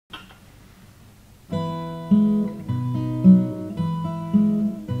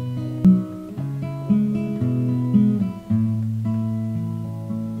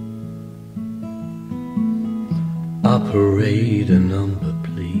Operator number,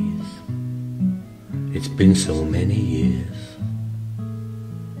 please. It's been so many years.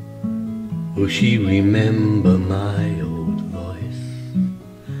 Will she remember my old voice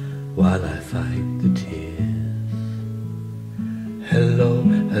while I fight the tears? Hello,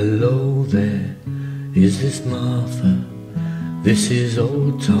 hello there. Is this Martha? This is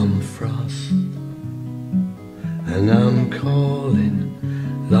old Tom Frost, and I'm calling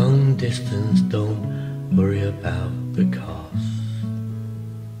long distance. Don't worry about the cost,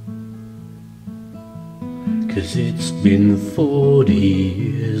 'cause it's been 40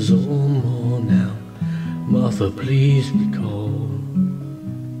 years or more now. Martha, please recall.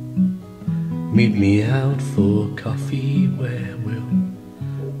 Meet me out for coffee where we'll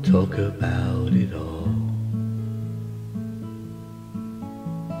talk about it all.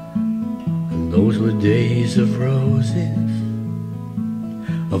 And those were days of roses,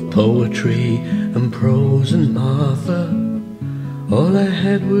 of poetry and prose, and Martha, all I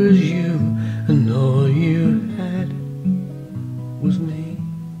had was you, and all you had was me.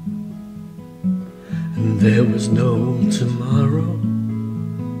 And there was no tomorrow.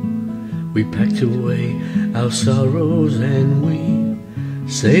 We packed away our sorrows and we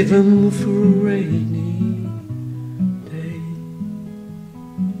saved them for a rainy day.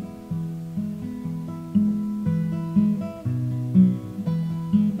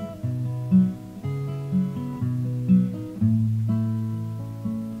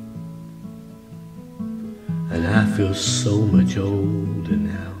 And I feel so much older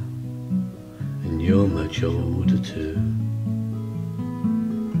now, and you're much older too.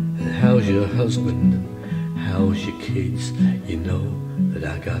 And how's your husband, and how's your kids? You know that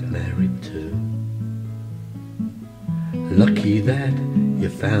I got married too. Lucky that you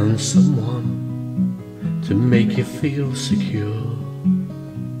found someone to make you feel secure,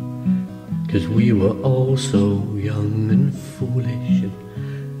 'cause we were all so young and foolish, and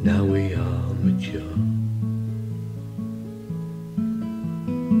now we are mature.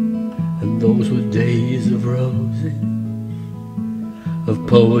 And those were days of roses, of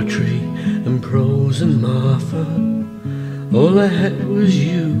poetry and prose, and Martha, all I had was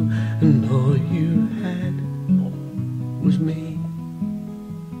you, and all you had was me.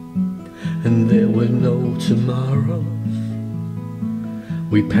 And there were no tomorrows.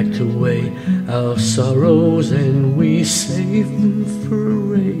 We packed away our sorrows and we saved them for a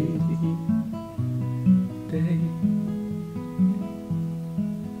rainy day.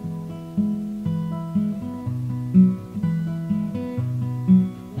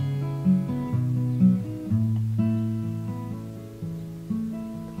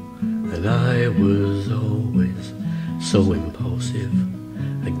 And I was always so impulsive,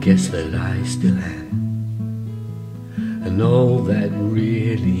 I guess that I still am. And all that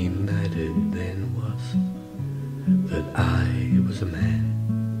really mattered then was that I was a man.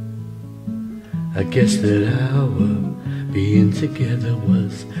 I guess that our being together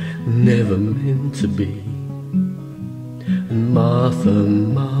was never meant to be. And Martha,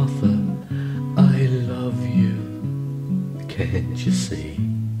 Martha, I love you, can't you see?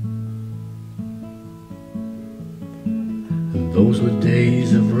 Those were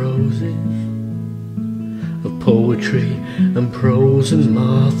days of roses, of poetry and prose, and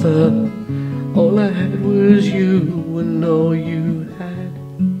Martha, all I had was you, and all you had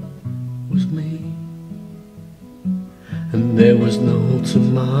was me. And there was no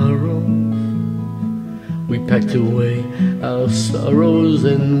tomorrow. We packed away our sorrows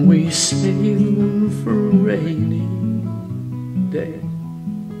and we saved them for a rainy day.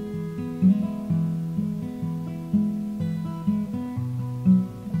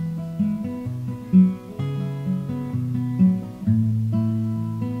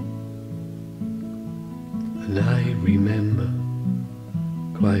 And I remember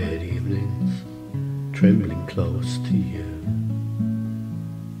quiet evenings, trembling close to you.